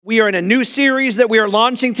We are in a new series that we are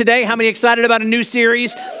launching today. How many excited about a new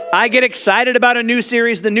series? I get excited about a new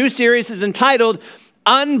series. The new series is entitled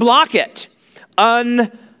Unblock It.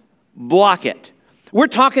 Unblock It. We're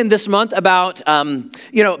talking this month about,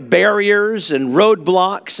 barriers and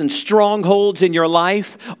roadblocks and strongholds in your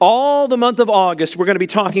life. All the month of August, we're going to be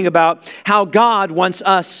talking about how God wants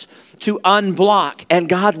us to unblock, and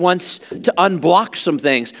God wants to unblock some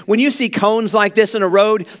things. When you see cones like this in a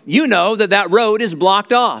road, you know that that road is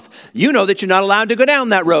blocked off. You know that you're not allowed to go down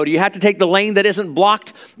that road. You have to take the lane that isn't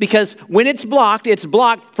blocked, because when it's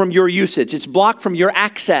blocked from your usage. It's blocked from your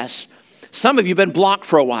access. Some of you have been blocked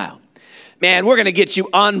for a while. Man, we're going to get you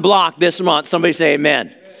unblocked this month. Somebody say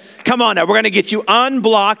amen. Come on now, we're going to get you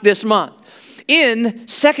unblocked this month. In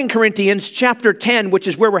 2 Corinthians chapter 10, which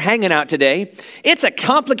is where we're hanging out today, it's a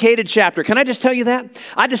complicated chapter. Can I just tell you that?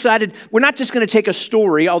 I decided we're not just going to take a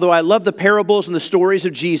story, although I love the parables and the stories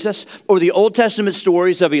of Jesus, or the Old Testament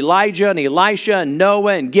stories of Elijah and Elisha and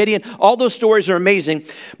Noah and Gideon. All those stories are amazing.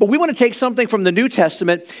 But we want to take something from the New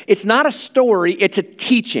Testament. It's not a story, it's a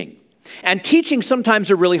teaching. And teaching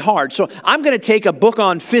sometimes are really hard. So I'm going to take a book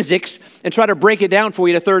on physics and try to break it down for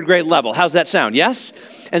you at a third grade level. How's that sound? Yes?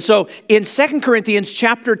 And so in 2 Corinthians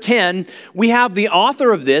chapter 10, we have the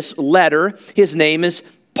author of this letter. His name is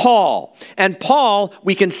Paul. And Paul,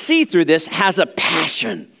 we can see through this, has a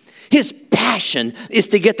passion. His passion is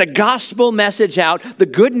to get the gospel message out, the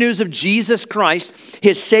good news of Jesus Christ,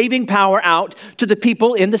 his saving power out to the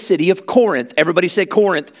people in the city of Corinth. Everybody say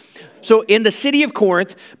Corinth. So in the city of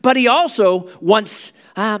Corinth, but he also wants,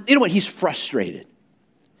 he's frustrated.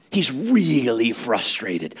 He's really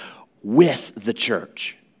frustrated with the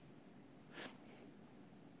church.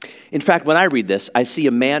 In fact, when I read this, I see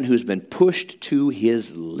a man who's been pushed to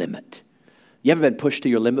his limit. You ever been pushed to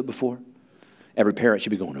your limit before? Every parent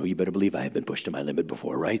should be going, oh, you better believe I have been pushed to my limit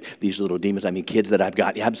before, right? These little demons, kids that I've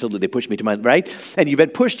got, absolutely, they push me to my, right? And you've been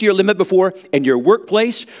pushed to your limit before in your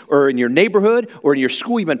workplace or in your neighborhood or in your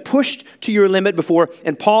school. You've been pushed to your limit before.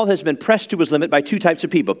 And Paul has been pressed to his limit by two types of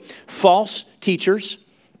people: false teachers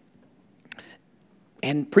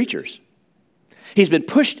and preachers. He's been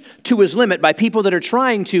pushed to his limit by people that are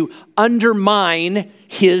trying to undermine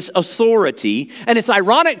his authority. And it's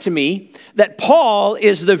ironic to me that Paul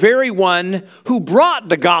is the very one who brought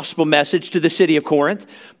the gospel message to the city of Corinth.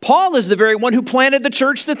 Paul is the very one who planted the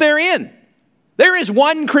church that they're in. There is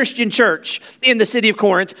one Christian church in the city of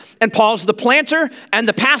Corinth, and Paul's the planter and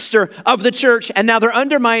the pastor of the church, and now they're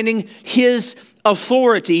undermining his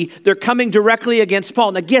authority. They're coming directly against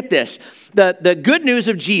Paul. Now get this, the good news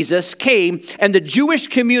of Jesus came, and the Jewish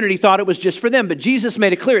community thought it was just for them, but Jesus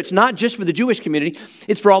made it clear it's not just for the Jewish community,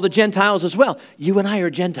 it's for all the Gentiles as well. You and I are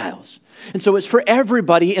Gentiles. And so it's for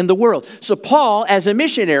everybody in the world. So Paul, as a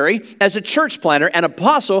missionary, as a church planter, an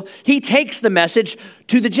apostle, he takes the message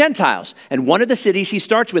to the Gentiles. And one of the cities he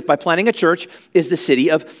starts with by planting a church is the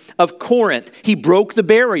city of Corinth. He broke the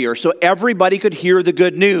barrier so everybody could hear the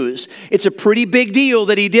good news. It's a pretty big deal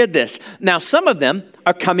that he did this. Now, some of them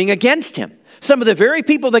are coming against him. Some of the very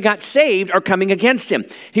people that got saved are coming against him.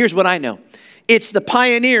 Here's what I know. It's the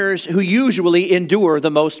pioneers who usually endure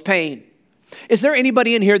the most pain. Is there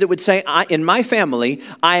anybody in here that would say, in my family,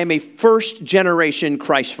 I am a first-generation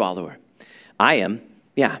Christ follower? I am,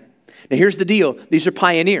 yeah. Now, here's the deal. These are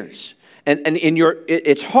pioneers. And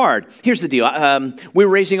it's hard. Here's the deal. We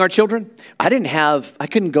were raising our children. I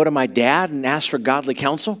couldn't go to my dad and ask for godly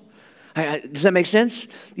counsel. Does that make sense?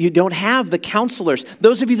 You don't have the counselors.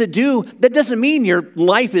 Those of you that do, that doesn't mean your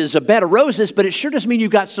life is a bed of roses, but it sure does mean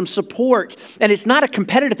you've got some support. And it's not a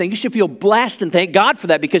competitive thing. You should feel blessed and thank God for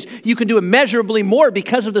that, because you can do immeasurably more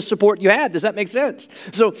because of the support you had. Does that make sense?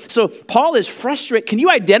 So Paul is frustrated. Can you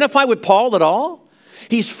identify with Paul at all?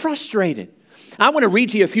 He's frustrated. I want to read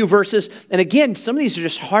to you a few verses. And again, some of these are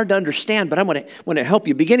just hard to understand, but I want to help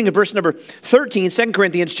you. Beginning in verse number 13, 2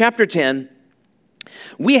 Corinthians chapter 10.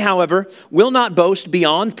 We, however, will not boast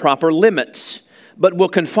beyond proper limits, but will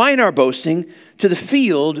confine our boasting to the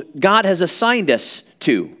field God has assigned us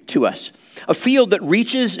to us, a field that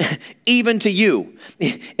reaches even to you.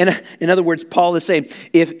 In other words, Paul is saying,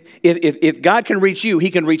 if God can reach you,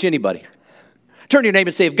 he can reach anybody. Turn to your neighbor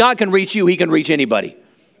and say, if God can reach you, he can reach anybody.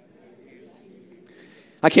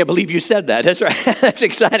 I can't believe you said that. That's right. That's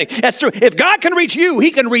exciting. That's true. If God can reach you,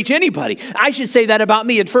 he can reach anybody. I should say that about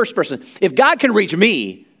me in first person. If God can reach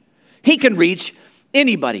me, he can reach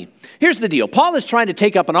anybody. Here's the deal. Paul is trying to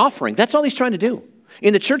take up an offering. That's all he's trying to do.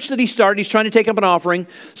 In the church that he started, he's trying to take up an offering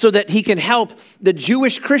so that he can help the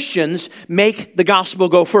Jewish Christians make the gospel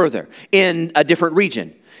go further in a different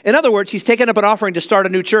region. In other words, he's taken up an offering to start a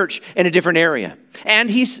new church in a different area. And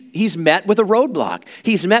he's met with a roadblock.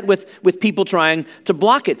 He's met with people trying to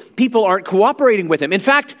block it. People aren't cooperating with him. In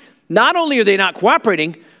fact, not only are they not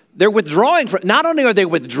cooperating, they're withdrawing from, not only are they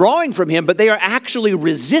withdrawing from him, but they are actually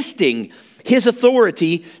resisting his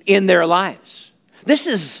authority in their lives. This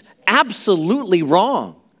is absolutely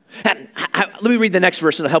wrong. And let me read the next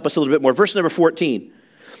verse and it'll help us a little bit more. Verse number 14.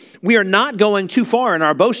 We are not going too far in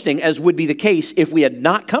our boasting, as would be the case if we had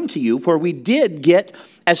not come to you, for we did get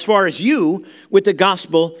as far as you with the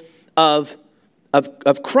gospel of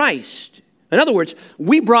Christ. In other words,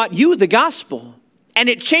 we brought you the gospel, and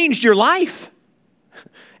it changed your life.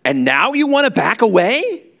 And now you want to back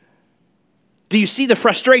away? Do you see the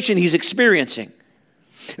frustration he's experiencing?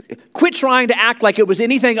 Quit trying to act like it was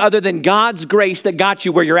anything other than God's grace that got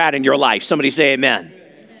you where you're at in your life. Somebody say amen.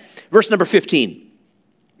 Amen. Verse number 15.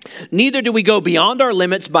 Neither do we go beyond our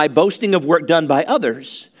limits by boasting of work done by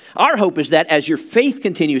others. Our hope is that as your faith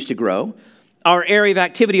continues to grow, our area of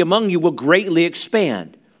activity among you will greatly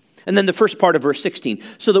expand. And then the first part of verse 16,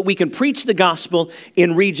 so that we can preach the gospel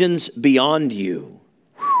in regions beyond you.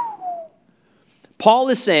 Paul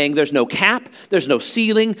is saying there's no cap, there's no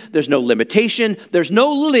ceiling, there's no limitation, there's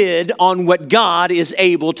no lid on what God is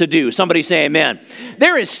able to do. Somebody say amen.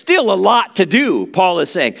 There is still a lot to do, Paul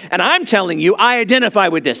is saying. And I'm telling you, I identify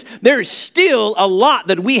with this. There is still a lot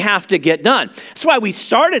that we have to get done. That's why we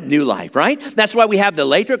started New Life, right? That's why we have the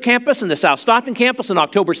Lathrop campus and the South Stockton campus on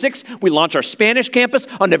October 6th. We launch our Spanish campus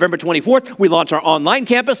on November 24th. We launch our online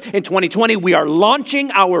campus. In 2020, we are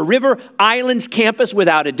launching our River Islands campus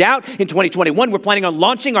without a doubt. In 2021, we're planning on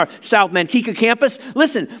launching our South Manteca campus.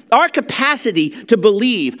 Listen, our capacity to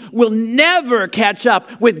believe will never catch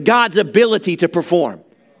up with God's ability to perform.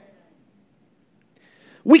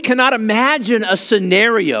 We cannot imagine a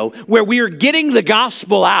scenario where we are getting the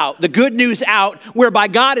gospel out, the good news out, whereby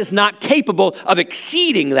God is not capable of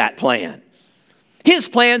exceeding that plan. His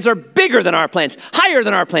plans are bigger than our plans, higher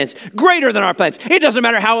than our plans, greater than our plans. It doesn't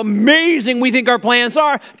matter how amazing we think our plans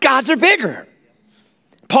are, God's are bigger.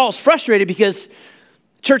 Paul's frustrated because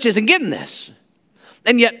church isn't getting this.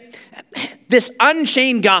 And yet, this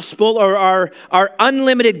unchained gospel or our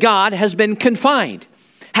unlimited God has been confined,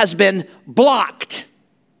 has been blocked.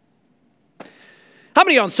 How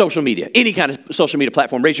many are on social media? Any kind of social media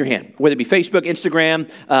platform? Raise your hand. Whether it be Facebook, Instagram,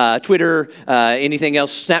 Twitter, anything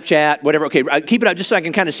else, Snapchat, whatever. Okay, keep it up just so I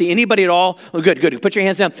can kind of see anybody at all. Oh, good. Put your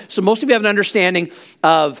hands down. So most of you have an understanding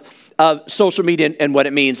of social media and what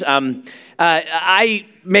it means. I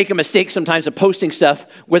make a mistake sometimes of posting stuff,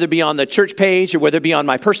 whether it be on the church page or whether it be on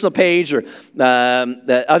my personal page or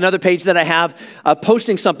another page that I have,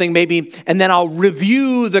 posting something maybe, and then I'll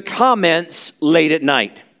review the comments late at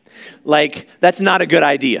night. Like, that's not a good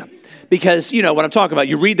idea. Because you know what I'm talking about.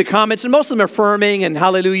 You read the comments, and most of them are affirming and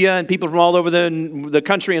hallelujah, and people from all over the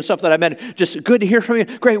country and stuff that I met. Just good to hear from you,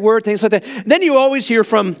 great word, things like that. Then you always hear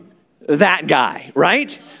from that guy,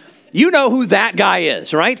 right? You know who that guy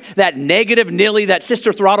is, right? That negative Nilly, that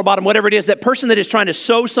sister throttle bottom, whatever it is, that person that is trying to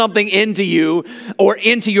sow something into you or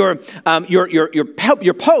into your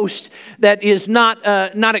post that is not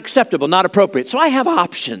acceptable, not appropriate. So I have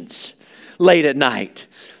options late at night.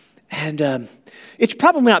 And it's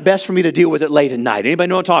probably not best for me to deal with it late at night. Anybody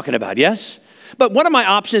know what I'm talking about? Yes? But one of my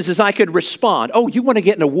options is I could respond. Oh, you want to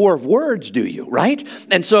get in a war of words, do you? Right?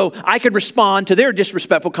 And so I could respond to their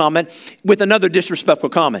disrespectful comment with another disrespectful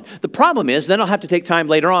comment. The problem is then I'll have to take time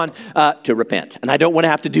later on to repent. And I don't want to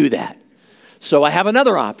have to do that. So I have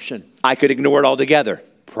another option. I could ignore it altogether.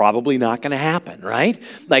 Probably not going to happen, right?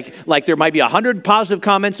 Like there might be 100 positive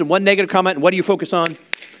comments and one negative comment. And what do you focus on?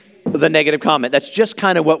 The negative comment. That's just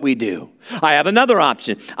kind of what we do. I have another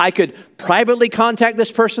option. I could privately contact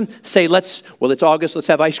this person, say, it's August, let's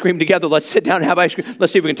have ice cream together. Let's sit down and have ice cream.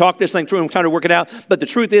 Let's see if we can talk this thing through and try to work it out. But the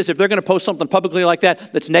truth is, if they're going to post something publicly like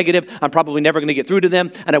that's negative, I'm probably never going to get through to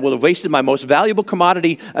them, and I will have wasted my most valuable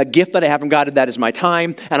commodity, a gift that I have from God, and that is my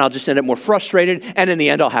time, and I'll just end up more frustrated, and in the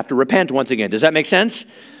end, I'll have to repent once again. Does that make sense?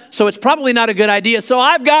 So it's probably not a good idea. So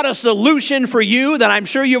I've got a solution for you that I'm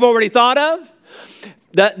sure you've already thought of.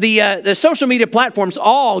 The social media platforms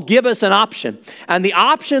all give us an option. And the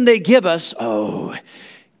option they give us,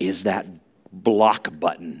 is that block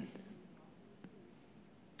button.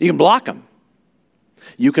 You can block them.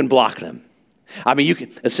 You can block them. I mean, you can,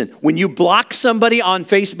 listen, when you block somebody on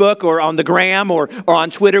Facebook or on the gram or on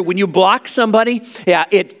Twitter, when you block somebody,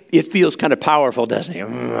 it feels kind of powerful, doesn't it?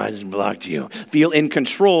 I just blocked you. Feel in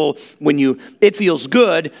control it feels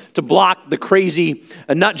good to block the crazy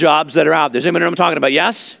nut jobs that are out there. Does anyone know what I'm talking about?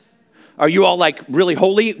 Yes? Are you all like really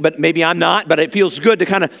holy, but maybe I'm not, but it feels good to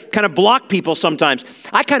kind of block people sometimes.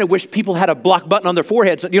 I kind of wish people had a block button on their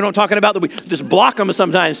foreheads. You know what I'm talking about? That we just block them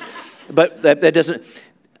sometimes, but that doesn't.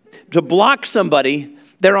 To block somebody,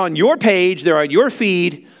 they're on your page, they're on your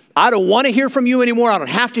feed. I don't want to hear from you anymore. I don't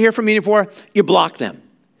have to hear from you anymore. You block them.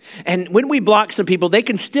 And when we block some people, they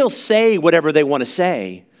can still say whatever they want to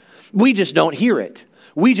say. We just don't hear it.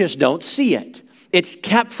 We just don't see it. It's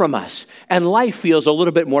kept from us. And life feels a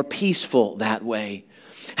little bit more peaceful that way.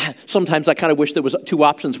 Sometimes I kind of wish there was two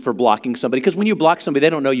options for blocking somebody, because when you block somebody, they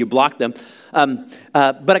don't know you blocked them.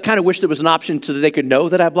 But I kind of wish there was an option so that they could know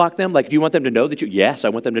that I blocked them. Like, do you want them to know that you? Yes, I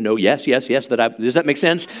want them to know. Yes, that I. Does that make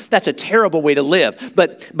sense? That's a terrible way to live.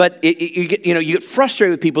 But you get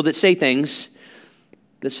frustrated with people that say things.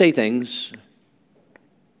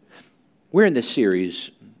 We're in this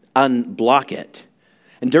series, Unblock It,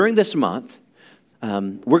 and during this month,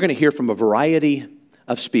 we're going to hear from a variety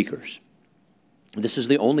of speakers. This is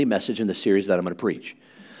the only message in the series that I'm going to preach.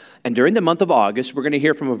 And during the month of August, we're going to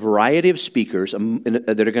hear from a variety of speakers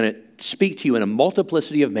that are going to speak to you in a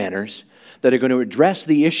multiplicity of manners that are going to address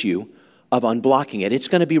the issue of unblocking it. It's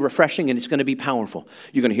going to be refreshing and it's going to be powerful.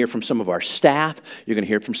 You're going to hear from some of our staff. You're going to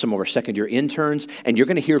hear from some of our second-year interns. And you're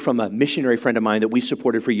going to hear from a missionary friend of mine that we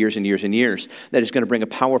supported for years and years and years that is going to bring a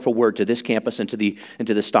powerful word to this campus and to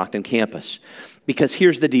the Stockton campus. Because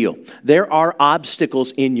here's the deal. There are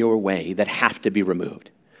obstacles in your way that have to be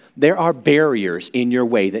removed. There are barriers in your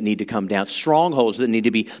way that need to come down, strongholds that need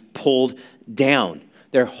to be pulled down.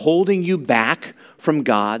 They're holding you back from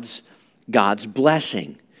God's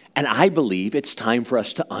blessing. And I believe it's time for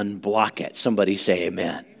us to unblock it. Somebody say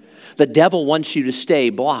amen. The devil wants you to stay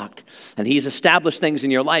blocked, and he's established things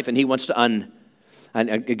in your life, and he wants to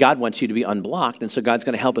God wants you to be unblocked, and so God's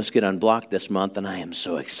going to help us get unblocked this month, and I am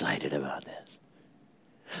so excited about this.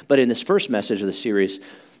 But in this first message of the series,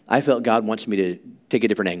 I felt God wants me to take a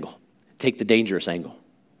different angle, take the dangerous angle.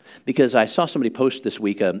 Because I saw somebody post this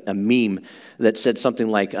week a meme that said something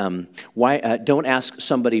like, "Why don't ask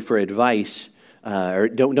somebody for advice, or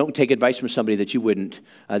don't take advice from somebody that you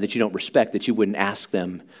don't respect, that you wouldn't ask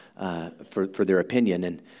them for their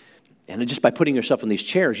opinion." And just by putting yourself in these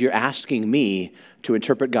chairs, you're asking me to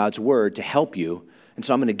interpret God's word to help you, and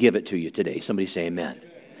so I'm going to give it to you today. Somebody say amen.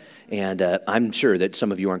 And I'm sure that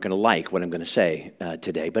some of you aren't going to like what I'm going to say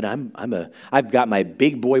today, but I've got my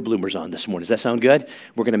big boy bloomers on this morning. Does that sound good?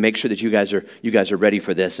 We're going to make sure that you guys are ready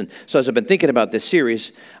for this. And so as I've been thinking about this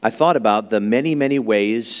series, I thought about the many, many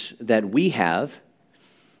ways that we have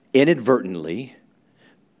inadvertently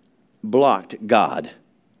blocked God.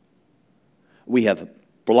 We have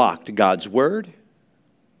blocked God's word.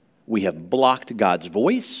 We have blocked God's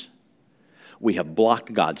voice. We have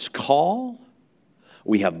blocked God's call.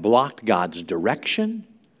 We have blocked God's direction,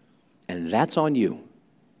 and that's on you.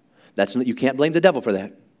 You can't blame the devil for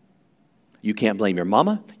that. You can't blame your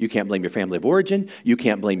mama. You can't blame your family of origin. You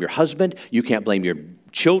can't blame your husband. You can't blame your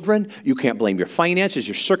children. You can't blame your finances,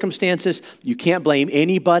 your circumstances. You can't blame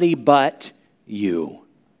anybody but you.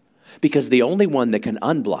 Because the only one that can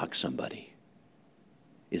unblock somebody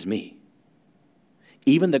is me.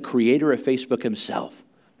 Even the creator of Facebook himself,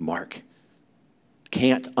 Mark,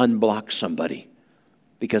 can't unblock somebody.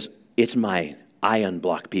 Because it's mine. I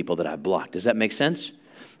unblock people that I've blocked. Does that make sense?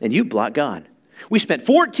 And you block God. We spent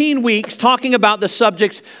 14 weeks talking about the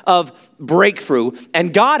subject of breakthrough,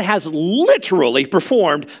 and God has literally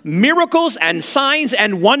performed miracles and signs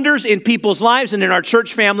and wonders in people's lives and in our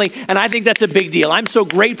church family, and I think that's a big deal. I'm so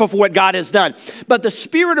grateful for what God has done. But the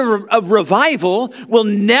spirit of revival will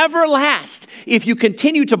never last if you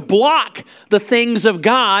continue to block the things of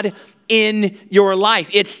God in your life.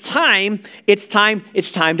 It's time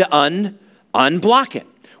to unblock it.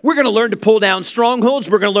 We're going to learn to pull down strongholds.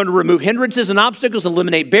 We're going to learn to remove hindrances and obstacles,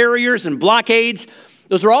 eliminate barriers and blockades.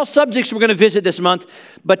 Those are all subjects we're going to visit this month.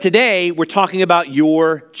 But today, we're talking about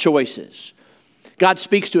your choices. God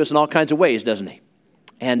speaks to us in all kinds of ways, doesn't he?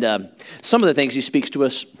 And some of the things he speaks to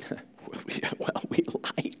us, we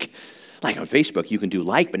like. Like on Facebook, you can do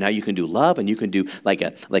like, but now you can do love, and you can do like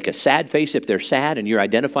a sad face if they're sad and you're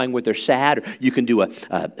identifying with their sad, or you can do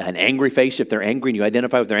an angry face if they're angry and you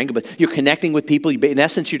identify with their anger, but you're connecting with people. In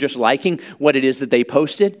essence, you're just liking what it is that they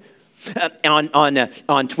posted.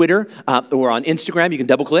 On Twitter or on Instagram, you can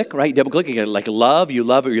double click, right? Double click, you can like love, you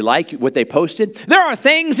love or you like what they posted. There are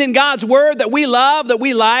things in God's word that we love, that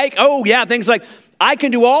we like. Oh yeah, things like, I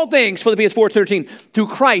can do all things, Philippians 4:13, through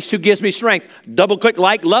Christ who gives me strength. Double click,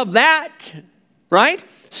 like, love that, right?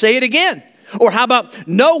 Say it again. Or how about,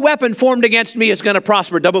 no weapon formed against me is going to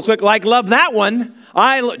prosper. Double click, like, love that one.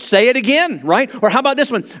 Say it again, right? Or how about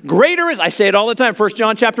this one? Greater is, I say it all the time, 1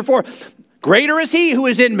 John chapter 4. Greater is he who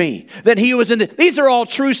is in me than he who is in the... These are all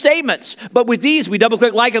true statements. But with these, we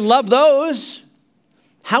double-click like and love those.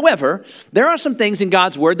 However, there are some things in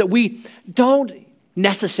God's word that we don't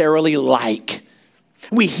necessarily like.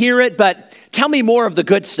 We hear it, but tell me more of the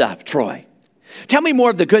good stuff, Troy. Tell me more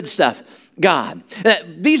of the good stuff, God.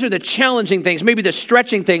 These are the challenging things, maybe the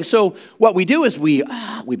stretching things. So what we do is we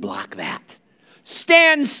block that.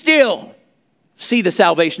 Stand still. See the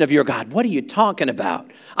salvation of your God. What are you talking about?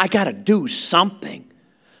 I got to do something.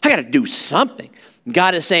 I got to do something.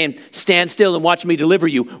 God is saying, stand still and watch me deliver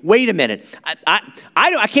you. Wait a minute.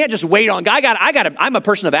 I can't just wait on God. I'm a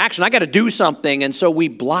person of action. I got to do something. And so we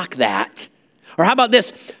block that. Or how about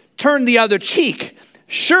this? Turn the other cheek.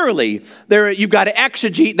 Surely you've got to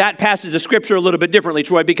exegete that passage of Scripture a little bit differently,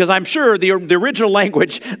 Troy, because I'm sure the original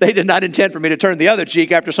language, they did not intend for me to turn the other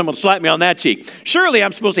cheek after someone slapped me on that cheek. Surely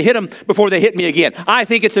I'm supposed to hit them before they hit me again. I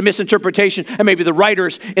think it's a misinterpretation, and maybe the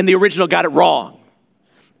writers in the original got it wrong.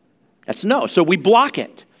 That's no, so we block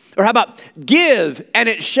it. Or how about give, and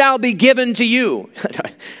it shall be given to you.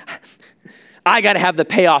 I got to have the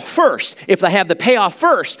payoff first. If I have the payoff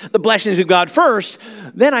first, the blessings of God first,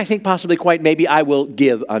 then I think possibly quite maybe I will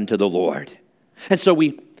give unto the Lord. And so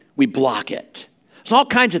we block it. There's all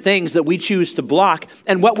kinds of things that we choose to block.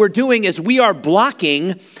 And what we're doing is we are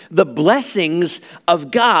blocking the blessings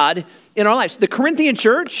of God in our lives. The Corinthian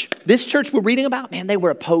church, this church we're reading about, man, they were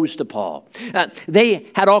opposed to Paul. They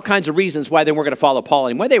had all kinds of reasons why they weren't going to follow Paul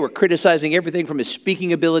anymore. They were criticizing everything from his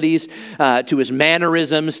speaking abilities to his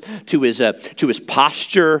mannerisms to his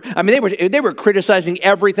posture. I mean, they were criticizing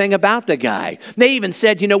everything about the guy. They even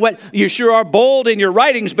said, you know what, you sure are bold in your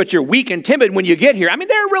writings, but you're weak and timid when you get here. I mean,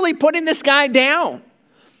 they're really putting this guy down.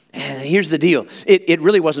 And here's the deal. It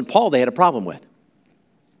really wasn't Paul they had a problem with.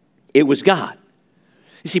 It was God.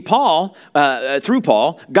 You see, through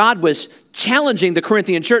Paul, God was challenging the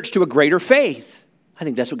Corinthian church to a greater faith. I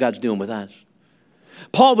think that's what God's doing with us.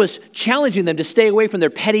 Paul was challenging them to stay away from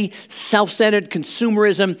their petty, self-centered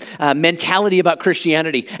consumerism mentality about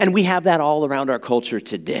Christianity. And we have that all around our culture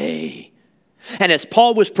today. And as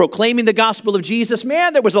Paul was proclaiming the gospel of Jesus,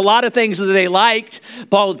 man, there was a lot of things that they liked.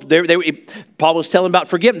 Paul was telling about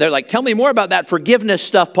forgiveness. They're like, tell me more about that forgiveness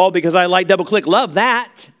stuff, Paul, because I like double-click. Love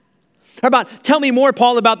that. How about, tell me more,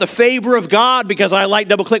 Paul, about the favor of God, because I like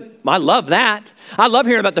double-click. I love that. I love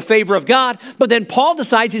hearing about the favor of God. But then Paul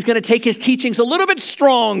decides he's going to take his teachings a little bit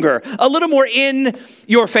stronger, a little more in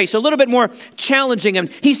your face, a little bit more challenging.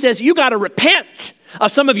 And he says, you got to repent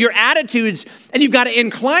of some of your attitudes, and you've got to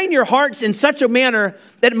incline your hearts in such a manner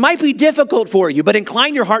that it might be difficult for you, but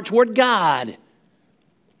incline your heart toward God.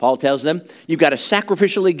 Paul tells them, you've got to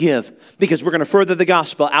sacrificially give, because we're going to further the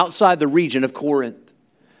gospel outside the region of Corinth.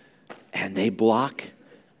 And they block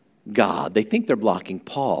God. They think they're blocking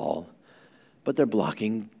Paul, but they're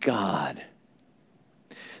blocking God.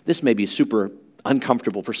 This may be super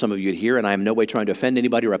uncomfortable for some of you to hear, and I am in no way trying to offend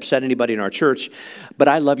anybody or upset anybody in our church, but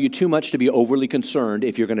I love you too much to be overly concerned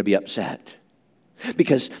if you're going to be upset.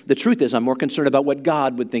 Because the truth is, I'm more concerned about what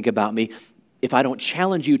God would think about me if I don't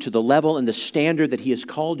challenge you to the level and the standard that He has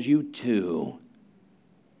called you to.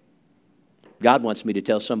 God wants me to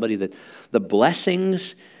tell somebody that the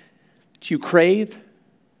blessings that you crave,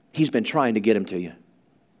 He's been trying to get them to you.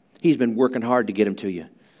 He's been working hard to get them to you.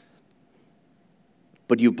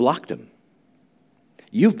 But you've blocked them.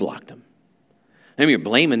 You've blocked them. I mean, you're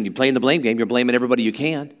playing the blame game. You're blaming everybody you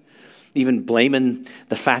can. Even blaming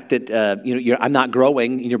the fact that I'm not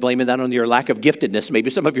growing, and you're blaming that on your lack of giftedness.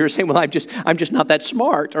 Maybe some of you are saying, well, I'm just not that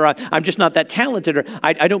smart, or I'm just not that talented, or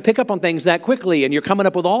I don't pick up on things that quickly, and you're coming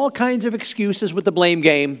up with all kinds of excuses with the blame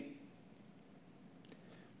game.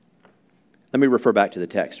 Let me refer back to the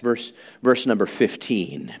text. Verse number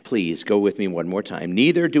 15. Please go with me one more time.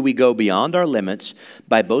 Neither do we go beyond our limits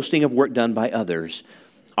by boasting of work done by others.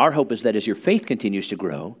 Our hope is that as your faith continues to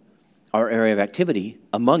grow, our area of activity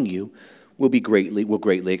among you will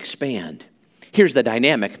greatly expand. Here's the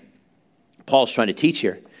dynamic Paul's trying to teach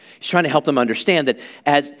here. He's trying to help them understand that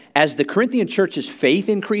as the Corinthian church's faith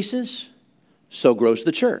increases, so grows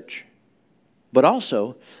the church. But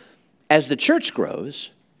also, as the church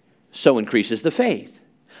grows, so increases the faith.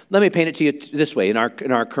 Let me paint it to you this way in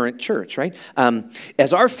our current church, right?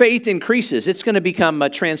 As our faith increases, it's going to become a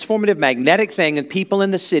transformative, magnetic thing, and people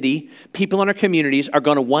in the city, people in our communities are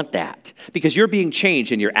going to want that because you're being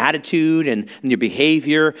changed in your attitude and your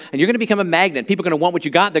behavior, and you're going to become a magnet. People are going to want what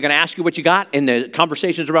you got. They're going to ask you what you got in the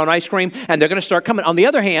conversations around ice cream, and they're going to start coming. On the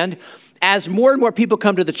other hand, as more and more people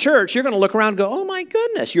come to the church, you're going to look around and go, oh my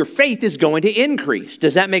goodness, your faith is going to increase.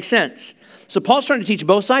 Does that make sense? So Paul's trying to teach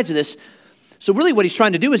both sides of this. So really what he's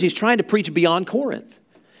trying to do is he's trying to preach beyond Corinth.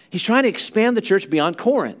 He's trying to expand the church beyond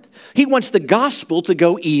Corinth. He wants the gospel to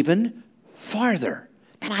go even farther.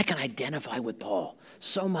 And I can identify with Paul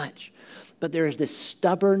so much. But there is this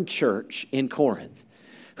stubborn church in Corinth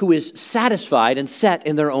who is satisfied and set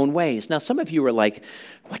in their own ways. Now, some of you are like,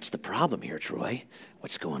 what's the problem here, Troy?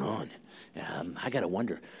 What's going on? I got to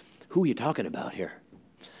wonder, who are you talking about here?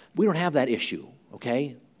 We don't have that issue,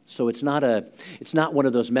 okay? So it's not one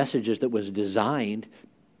of those messages that was designed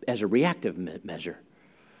as a reactive measure,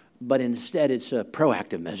 but instead it's a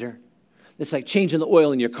proactive measure. It's like changing the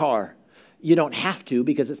oil in your car. You don't have to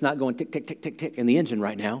because it's not going tick, tick, tick, tick, tick in the engine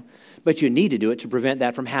right now, but you need to do it to prevent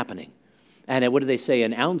that from happening. And what do they say?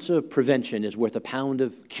 An ounce of prevention is worth a pound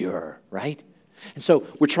of cure, right? And so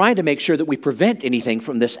we're trying to make sure that we prevent anything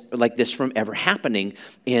from this, like this, from ever happening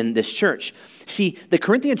in this church. See, the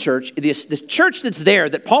Corinthian church, this church that's there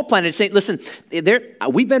that Paul planted, saying, listen,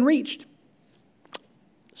 we've been reached,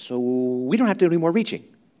 so we don't have to do any more reaching.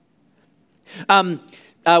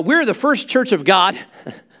 We're the first church of God,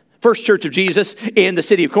 first church of Jesus in the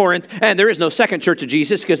city of Corinth, and there is no second church of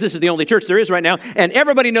Jesus because this is the only church there is right now, and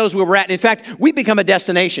everybody knows where we're at. In fact, we become a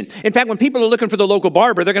destination. In fact, when people are looking for the local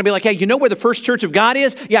barber, they're going to be like, hey, you know where the first church of God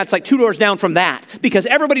is? Yeah, it's like 2 doors down from that because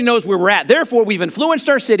everybody knows where we're at. Therefore, we've influenced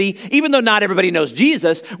our city, even though not everybody knows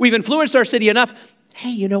Jesus, we've influenced our city enough.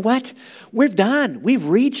 Hey, you know what? We're done. We've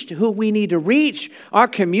reached who we need to reach. Our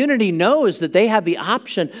community knows that they have the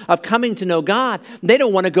option of coming to know God. They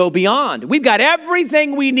don't want to go beyond. We've got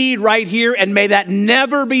everything we need right here, and may that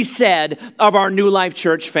never be said of our New Life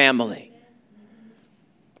Church family.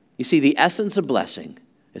 You see, the essence of blessing,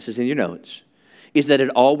 this is in your notes, is that it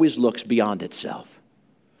always looks beyond itself.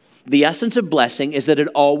 The essence of blessing is that it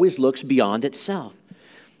always looks beyond itself.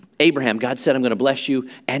 Abraham, God said, I'm going to bless you,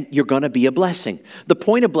 and you're going to be a blessing. The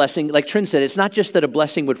point of blessing, like Trin said, it's not just that a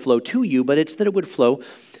blessing would flow to you, but it's that it would flow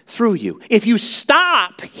through you. If you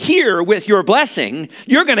stop here with your blessing,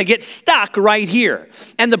 you're going to get stuck right here.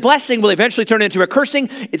 And the blessing will eventually turn into a cursing.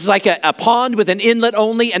 It's like a pond with an inlet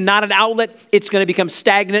only and not an outlet. It's going to become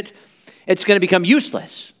stagnant. It's going to become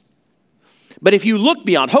useless. But if you look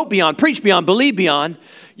beyond, hope beyond, preach beyond, believe beyond,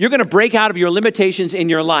 you're going to break out of your limitations in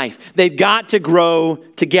your life. They've got to grow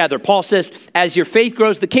together. Paul says, as your faith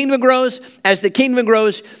grows, the kingdom grows. As the kingdom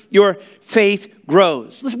grows, your faith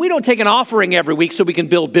grows. Listen, we don't take an offering every week so we can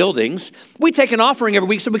build buildings. We take an offering every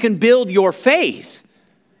week so we can build your faith.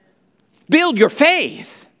 Build your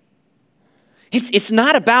faith. I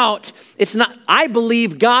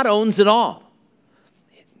believe God owns it all.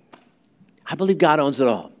 I believe God owns it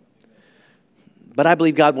all. But I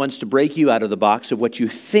believe God wants to break you out of the box of what you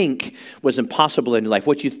think was impossible in your life,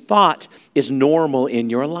 what you thought is normal in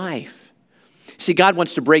your life. See, God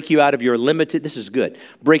wants to break you out of your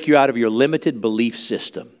break you out of your limited belief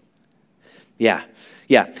system. Yeah,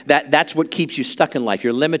 that's what keeps you stuck in life,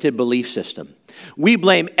 your limited belief system. We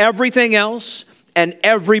blame everything else and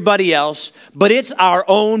everybody else, but it's our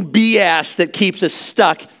own BS that keeps us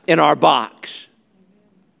stuck in our box.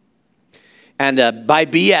 And by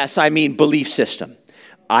BS, I mean belief system.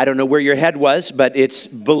 I don't know where your head was, but it's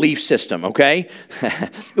belief system, okay?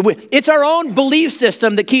 It's our own belief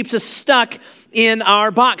system that keeps us stuck in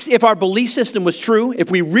our box. If our belief system was true,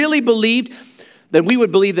 if we really believed, then we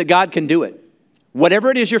would believe that God can do it.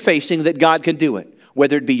 Whatever it is you're facing, that God can do it.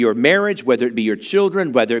 Whether it be your marriage, whether it be your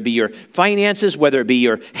children, whether it be your finances, whether it be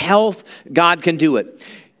your health, God can do it.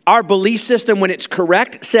 Our belief system, when it's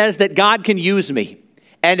correct, says that God can use me.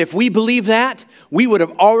 And if we believe that, we would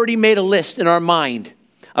have already made a list in our mind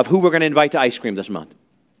of who we're going to invite to ice cream this month.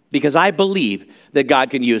 Because I believe that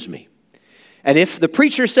God can use me. And if the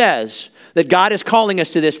preacher says that God is calling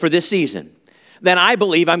us to this for this season, then I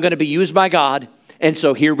believe I'm going to be used by God. And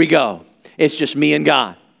so here we go. It's just me and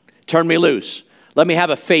God. Turn me loose. Let me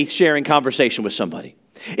have a faith-sharing conversation with somebody.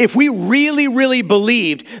 If we really, really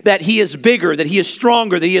believed that He is bigger, that He is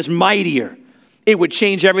stronger, that He is mightier, it would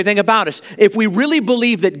change everything about us. If we really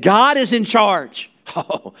believe that God is in charge,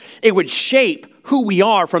 it would shape who we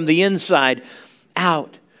are from the inside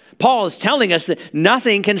out. Paul is telling us that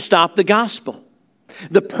nothing can stop the gospel.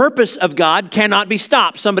 The purpose of God cannot be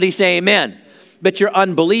stopped. Somebody say amen. But your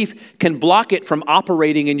unbelief can block it from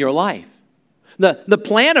operating in your life. The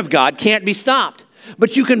plan of God can't be stopped.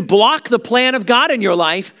 But you can block the plan of God in your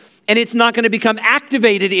life, and it's not going to become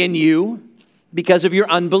activated in you because of your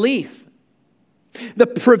unbelief. The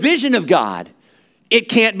provision of God it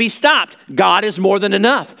can't be stopped. God is more than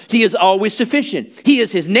enough. He is always sufficient.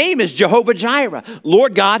 His name is Jehovah Jireh,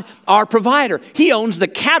 Lord God, our provider. He owns the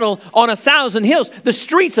cattle on 1,000 hills. The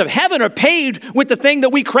streets of heaven are paved with the thing that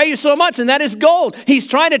we crave so much, and that is gold. He's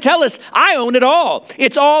trying to tell us, I own it all.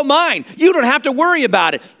 It's all mine. You don't have to worry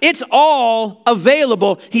about it. It's all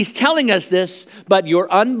available. He's telling us this, but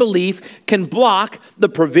your unbelief can block the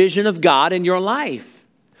provision of God in your life.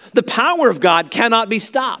 The power of God cannot be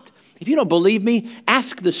stopped. If you don't believe me,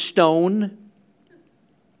 ask the stone.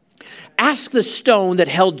 Ask the stone that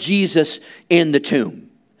held Jesus in the tomb.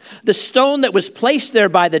 The stone that was placed there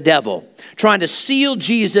by the devil, trying to seal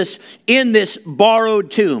Jesus in this borrowed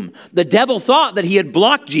tomb. The devil thought that he had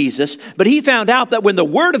blocked Jesus, but he found out that when the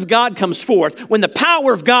word of God comes forth, when the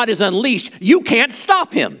power of God is unleashed, you can't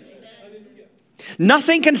stop him.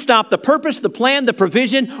 Nothing can stop the purpose, the plan, the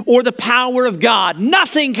provision, or the power of God.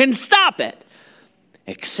 Nothing can stop it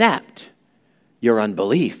except your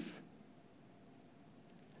unbelief.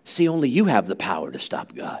 See, only you have the power to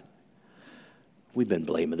stop God. We've been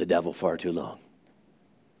blaming the devil far too long.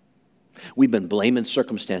 We've been blaming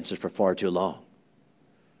circumstances for far too long.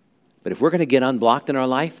 But if we're going to get unblocked in our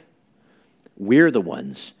life, we're the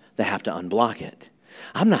ones that have to unblock it.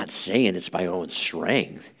 I'm not saying it's by our own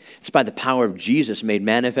strength. It's by the power of Jesus made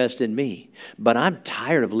manifest in me. But I'm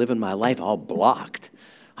tired of living my life all blocked.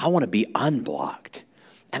 I want to be unblocked.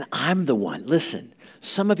 And I'm the one. Listen,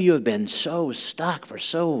 some of you have been so stuck for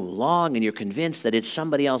so long and you're convinced that it's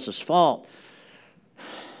somebody else's fault.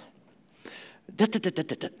 It's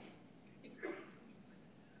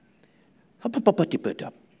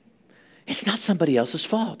not somebody else's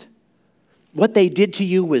fault. What they did to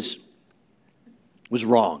you was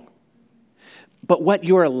wrong. But what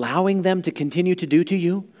you're allowing them to continue to do to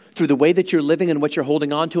you through the way that you're living and what you're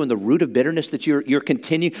holding on to and the root of bitterness that you're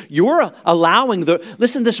continuing, you're allowing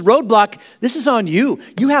listen, this roadblock, this is on you.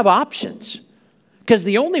 You have options because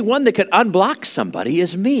the only one that could unblock somebody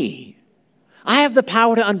is me. I have the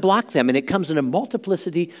power to unblock them, and it comes in a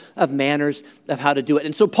multiplicity of manners of how to do it.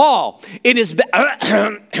 And so Paul, in his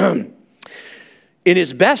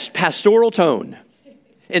best pastoral tone,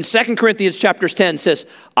 in 2 Corinthians chapter 10 says,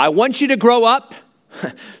 I want you to grow up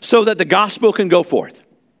so that the gospel can go forth.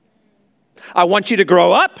 I want you to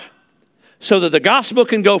grow up so that the gospel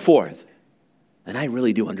can go forth. And I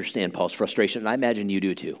really do understand Paul's frustration, and I imagine you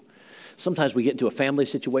do too. Sometimes we get into a family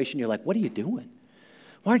situation, you're like, what are you doing?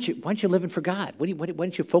 Why aren't you living for God? Why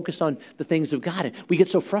don't you focus on the things of God? And we get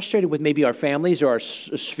so frustrated with maybe our families or our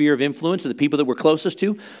sphere of influence or the people that we're closest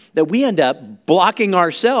to that we end up blocking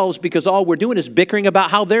ourselves because all we're doing is bickering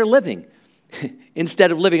about how they're living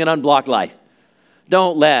instead of living an unblocked life.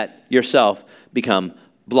 Don't let yourself become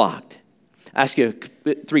blocked. I ask you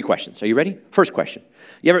 3 questions. Are you ready? First question.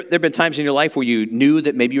 There have been times in your life where you knew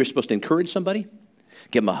that maybe you were supposed to encourage somebody?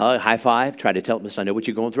 Give them a hug, high five, try to tell them, listen, I know what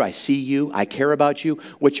you're going through. I see you. I care about you.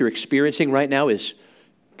 What you're experiencing right now is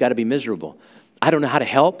got to be miserable. I don't know how to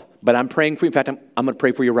help, but I'm praying for you. In fact, I'm going to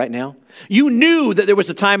pray for you right now. You knew that there was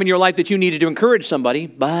a time in your life that you needed to encourage somebody,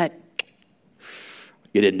 but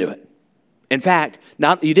you didn't do it. In fact,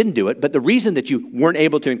 you didn't do it, but the reason that you weren't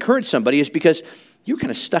able to encourage somebody is because you were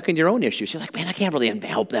kind of stuck in your own issues. You're like, man, I can't really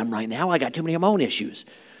help them right now. I got too many of my own issues.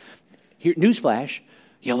 Here, newsflash,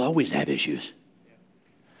 you'll always have issues.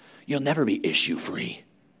 You'll never be issue-free.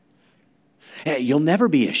 You'll never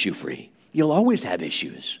be issue-free. You'll always have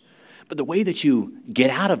issues. But the way that you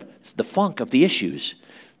get out of the funk of the issues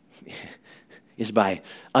is by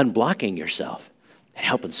unblocking yourself and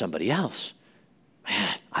helping somebody else.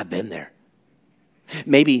 Man, I've been there.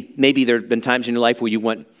 Maybe there have been times in your life where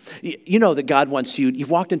you know that God wants you,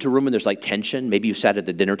 you've walked into a room and there's like tension. Maybe you sat at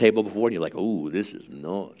the dinner table before and you're like, oh, this is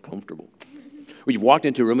not comfortable. Or you've walked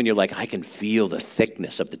into a room and you're like, I can feel the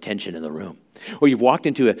thickness of the tension in the room. Or you've walked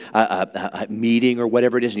into a meeting or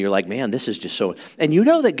whatever it is and you're like, man, this is just so... And you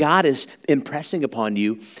know that God is impressing upon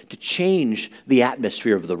you to change the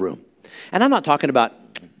atmosphere of the room. And I'm not talking about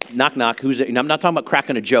knock, knock, I'm not talking about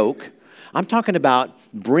cracking a joke. I'm talking about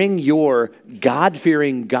bring your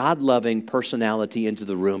God-fearing, God-loving personality into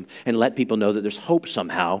the room and let people know that there's hope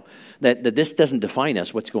somehow, that this doesn't define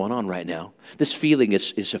us, what's going on right now. This feeling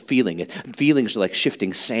is a feeling. Feelings are like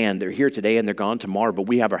shifting sand. They're here today and they're gone tomorrow, but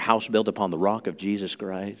we have our house built upon the rock of Jesus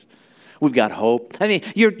Christ. We've got hope. I mean,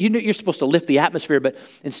 you're supposed to lift the atmosphere, but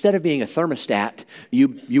instead of being a thermostat,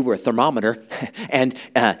 you were a thermometer, and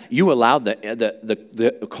you allowed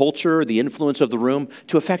the culture, the influence of the room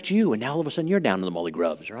to affect you. And now all of a sudden you're down in the molly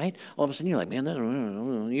grubs, right? All of a sudden you're like, man,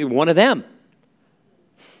 you're one of them.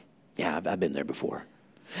 Yeah, I've been there before.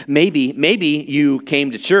 Maybe you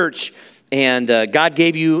came to church And God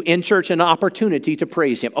gave you in church an opportunity to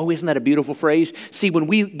praise him. Oh, isn't that a beautiful phrase? See, when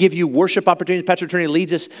we give you worship opportunities, Pastor Trinity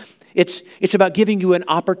leads us, it's about giving you an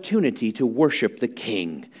opportunity to worship the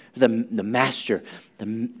King, the Master,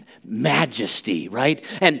 the majesty, right?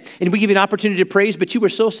 And we give you an opportunity to praise, but you were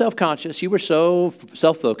so self-conscious, you were so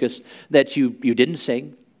self-focused that you didn't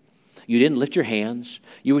sing. You didn't lift your hands.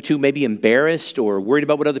 You were too maybe embarrassed or worried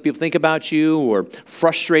about what other people think about you or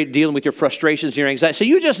frustrated, dealing with your frustrations and your anxiety. So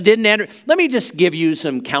you just didn't enter. Let me just give you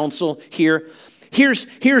some counsel here. Here's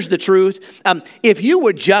the truth. If you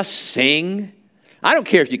would just sing, I don't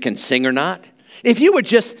care if you can sing or not. If you would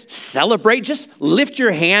just celebrate, just lift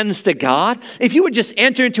your hands to God. If you would just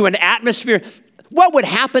enter into an atmosphere, what would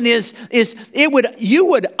happen is you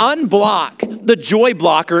would unblock the joy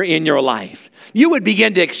blocker in your life. You would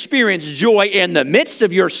begin to experience joy in the midst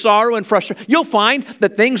of your sorrow and frustration. You'll find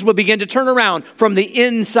that things will begin to turn around from the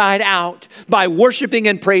inside out by worshiping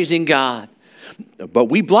and praising God. But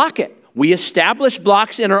we block it. We establish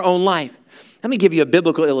blocks in our own life. Let me give you a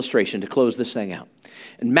biblical illustration to close this thing out.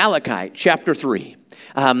 In Malachi chapter 3,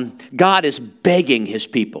 God is begging his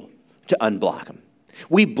people to unblock him.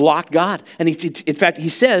 We block God. And in fact, he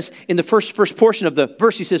says in the first portion of the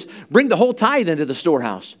verse, he says, bring the whole tithe into the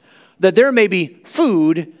storehouse, that there may be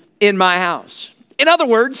food in my house. In other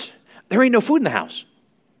words, there ain't no food in the house.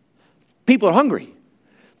 People are hungry.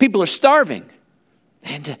 People are starving.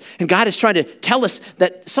 And God is trying to tell us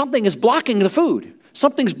that something is blocking the food.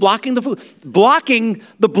 Something's blocking the food, blocking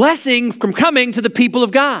the blessing from coming to the people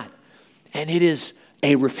of God. And it is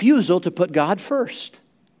a refusal to put God first.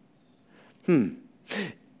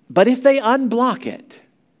 But if they unblock it,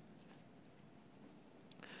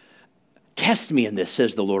 test me in this,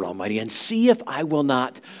 says the Lord Almighty, and see if I will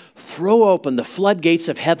not throw open the floodgates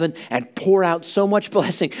of heaven and pour out so much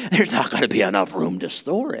blessing, there's not going to be enough room to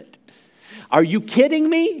store it. Are you kidding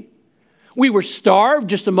me? We were starved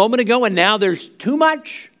just a moment ago, and now there's too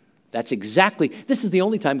much. This is the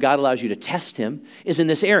only time God allows you to test him, is in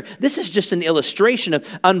this area. This is just an illustration of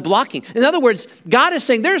unblocking. In other words, God is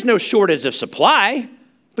saying there's no shortage of supply,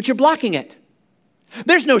 but you're blocking it.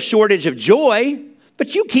 There's no shortage of joy,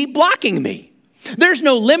 but you keep blocking me. There's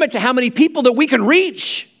no limit to how many people that we can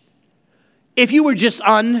reach if you were just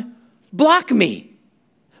unblock me.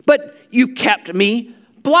 But you kept me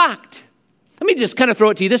blocked. Let me just kind of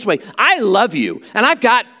throw it to you this way. I love you, and I've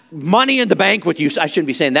got money in the bank with you. I shouldn't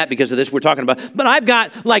be saying that because of this we're talking about, but I've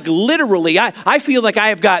got literally, I feel like I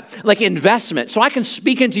have got investment. So I can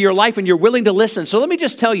speak into your life and you're willing to listen. So let me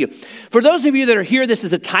just tell you, for those of you that are here, this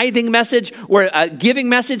is a tithing message or a giving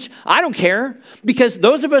message. I don't care, because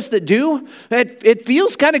those of us that do, it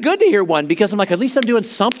feels kind of good to hear one, because I'm like, at least I'm doing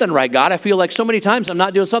something right, God. I feel like so many times I'm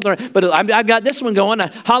not doing something right, but I've got this one going.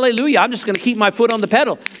 Hallelujah. I'm just going to keep my foot on the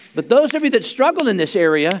pedal. But those of you that struggle in this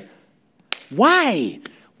area, why?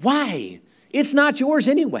 It's not yours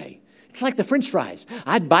anyway. It's like the French fries.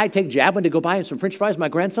 I'd take Jabwin to go buy some French fries, my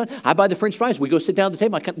grandson. I buy the French fries. We go sit down at the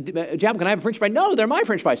table. Jabwin, can I have a French fry? No, they're my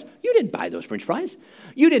French fries. You didn't buy those French fries.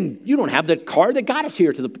 You don't have the car that got us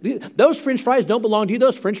here. Those French fries don't belong to you.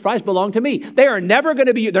 Those French fries belong to me. They are never going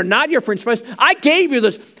to be, they're not your French fries. I gave you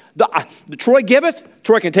this. The Troy giveth,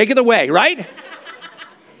 Troy can take it away, right?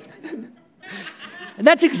 And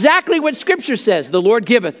that's exactly what Scripture says. The Lord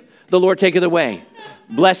giveth, the Lord taketh away.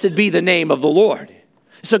 Blessed be the name of the Lord.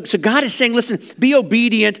 So God is saying, listen, be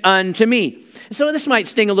obedient unto me. So this might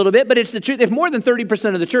sting a little bit, but it's the truth. If more than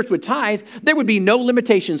 30% of the church would tithe, there would be no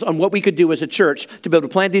limitations on what we could do as a church to be able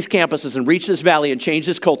to plant these campuses and reach this valley and change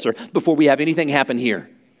this culture before we have anything happen here.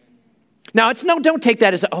 Now, don't take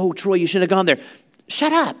that as, oh, Troy, you should have gone there.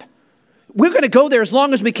 Shut up. We're going to go there as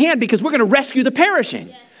long as we can, because we're going to rescue the perishing.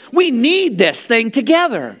 Yes. We need this thing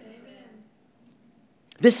together.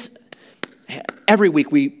 Every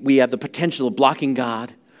week we have the potential of blocking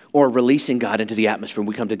God or releasing God into the atmosphere when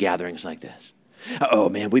we come to gatherings like this. Oh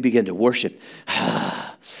man, we begin to worship.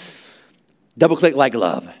 Double click like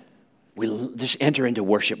love. We just enter into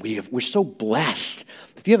worship. We're so blessed.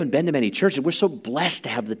 If you haven't been to many churches, we're so blessed to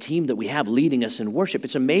have the team that we have leading us in worship.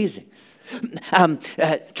 It's amazing.